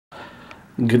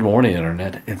Good morning,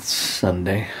 Internet. It's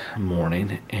Sunday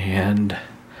morning, and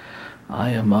I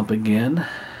am up again,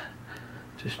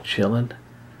 just chilling.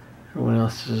 Everyone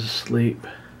else is asleep.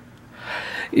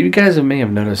 You guys may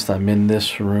have noticed I'm in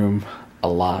this room a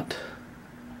lot.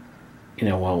 You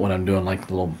know, when I'm doing like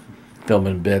little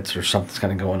filming bits or something's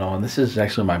kind of going on. This is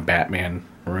actually my Batman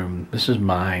room. This is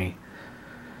my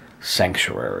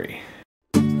sanctuary.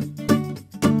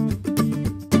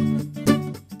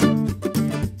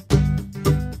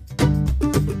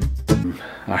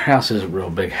 Our house is a real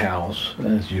big house,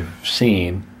 as you've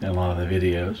seen in a lot of the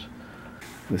videos.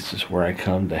 This is where I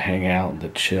come to hang out, to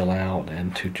chill out,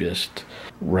 and to just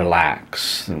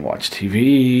relax and watch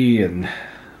TV and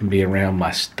be around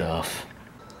my stuff.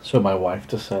 So my wife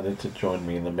decided to join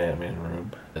me in the Batman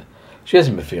room. She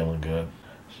hasn't been feeling good.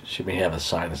 She may have a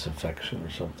sinus infection or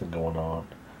something going on.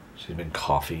 She's been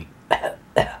coughy,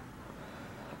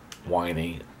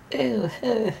 whiny.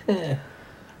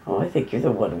 Oh, I think you're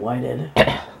the one whited.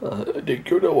 I think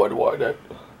you're the one whited.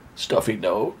 Stuffy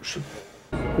nose.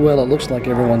 Well, it looks like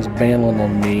everyone's bailing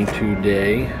on me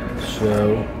today.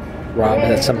 So, Rob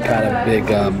had some kind of big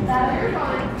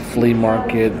flea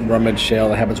market, rummage sale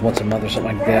that happens once a month or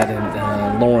something like that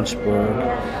in Lawrenceburg.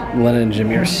 Lennon and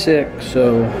Jimmy are sick,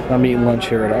 so I'm eating lunch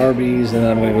here at Arby's, and then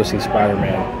I'm going to go see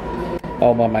Spider-Man.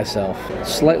 All by myself.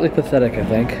 Slightly pathetic, I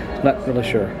think. Not really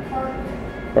sure.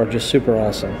 Or just super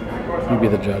awesome. You be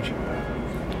the judge.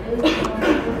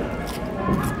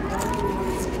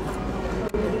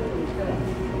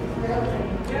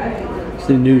 It's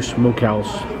the new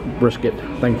smokehouse brisket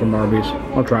thing from Arby's.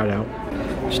 I'll try it out.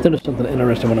 Just noticed something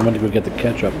interesting when I went to go get the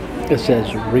ketchup. It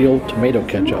says real tomato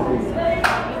ketchup.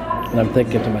 And I'm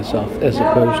thinking to myself, as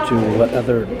opposed to what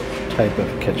other type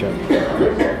of ketchup.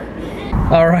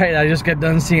 Alright, I just got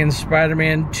done seeing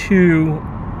Spider-Man 2,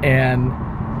 and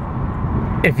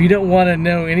if you don't want to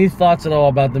know any thoughts at all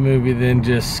about the movie, then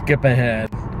just skip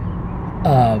ahead.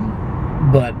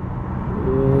 But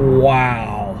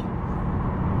wow,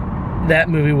 that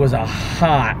movie was a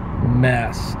hot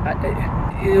mess.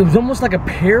 It was almost like a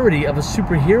parody of a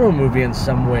superhero movie in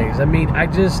some ways. I mean,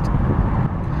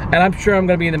 and I'm sure I'm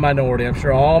going to be in the minority. I'm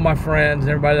sure all my friends and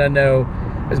everybody that I know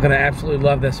is going to absolutely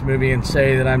love this movie and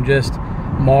say that I'm just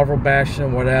Marvel bashing or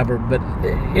whatever, but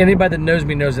anybody that knows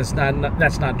me knows that's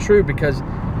not true, because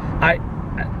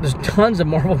there's tons of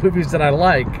Marvel movies that I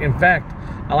like. In fact,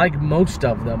 I like most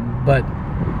of them, but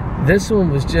this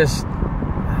one was just,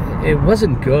 it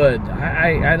wasn't good.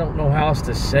 I don't know how else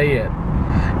to say it.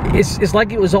 It's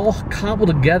like it was all cobbled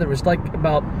together. It's like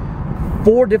about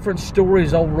 4 different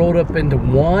stories all rolled up into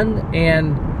one,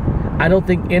 and I don't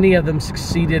think any of them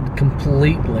succeeded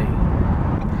completely.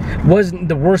 Wasn't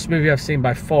the worst movie I've seen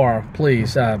by far,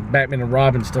 please. Batman and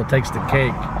Robin still takes the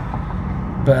cake.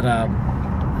 But,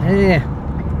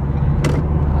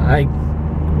 I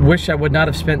wish I would not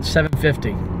have spent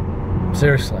 $7.50.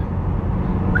 Seriously.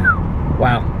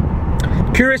 Wow.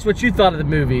 Curious what you thought of the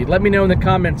movie. Let me know in the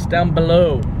comments down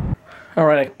below.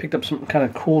 Alright, I picked up something kind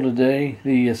of cool today.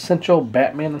 The Essential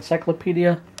Batman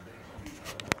Encyclopedia.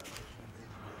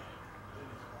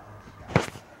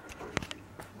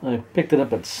 I picked it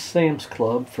up at Sam's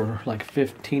Club for like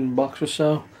 15 bucks or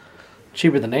so.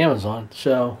 Cheaper than Amazon,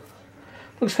 so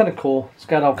looks kind of cool. It's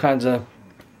got all kinds of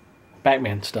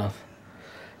Batman stuff.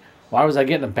 Why was I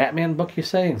getting a Batman book, you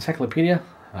say? Encyclopedia?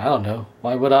 I don't know.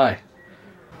 Why would I?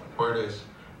 Word is,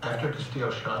 after Castillo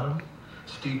shot him,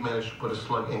 Steve managed to put a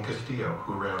slug in Castillo,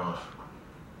 who ran off.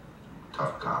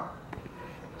 Tough cop.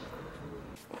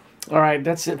 Alright,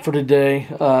 that's it for today.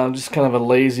 Just kind of a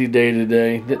lazy day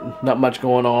today. Not much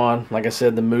going on. Like I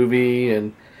said, the movie,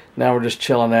 and now we're just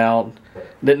chilling out.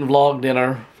 Didn't vlog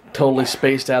dinner. Totally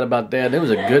spaced out about that. It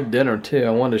was a good dinner, too. I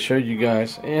wanted to show you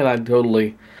guys, and I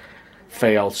totally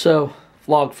failed. So,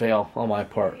 vlog fail on my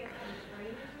part.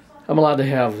 I'm allowed to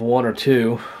have 1 or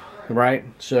 2, right?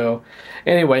 So,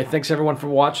 anyway, thanks everyone for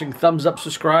watching. Thumbs up,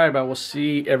 subscribe. I will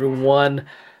see everyone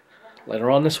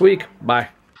later on this week. Bye.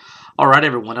 Alright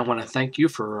everyone, I want to thank you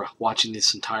for watching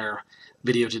this entire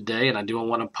video today, and I do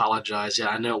want to apologize. Yeah,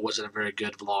 I know it wasn't a very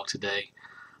good vlog today.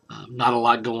 Not a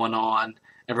lot going on.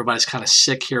 Everybody's kind of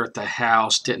sick here at the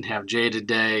house. Didn't have Jay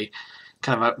today.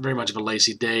 Kind of very much of a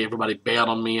lazy day. Everybody bailed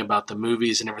on me about the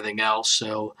movies and everything else.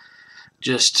 So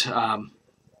just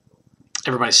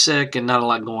everybody's sick and not a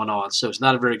lot going on. So it's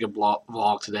not a very good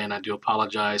vlog today, and I do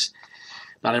apologize.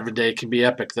 Not every day can be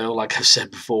epic though, like I've said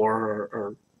before,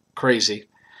 or crazy.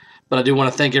 But I do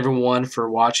want to thank everyone for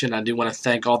watching. I do want to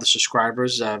thank all the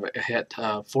subscribers. I hit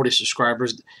 40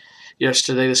 subscribers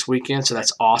yesterday, this weekend, so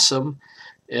that's awesome.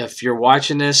 If you're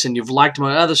watching this and you've liked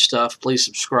my other stuff, please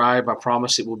subscribe. I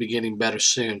promise it will be getting better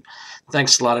soon.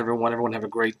 Thanks a lot, everyone. Everyone have a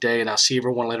great day, and I'll see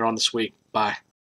everyone later on this week. Bye.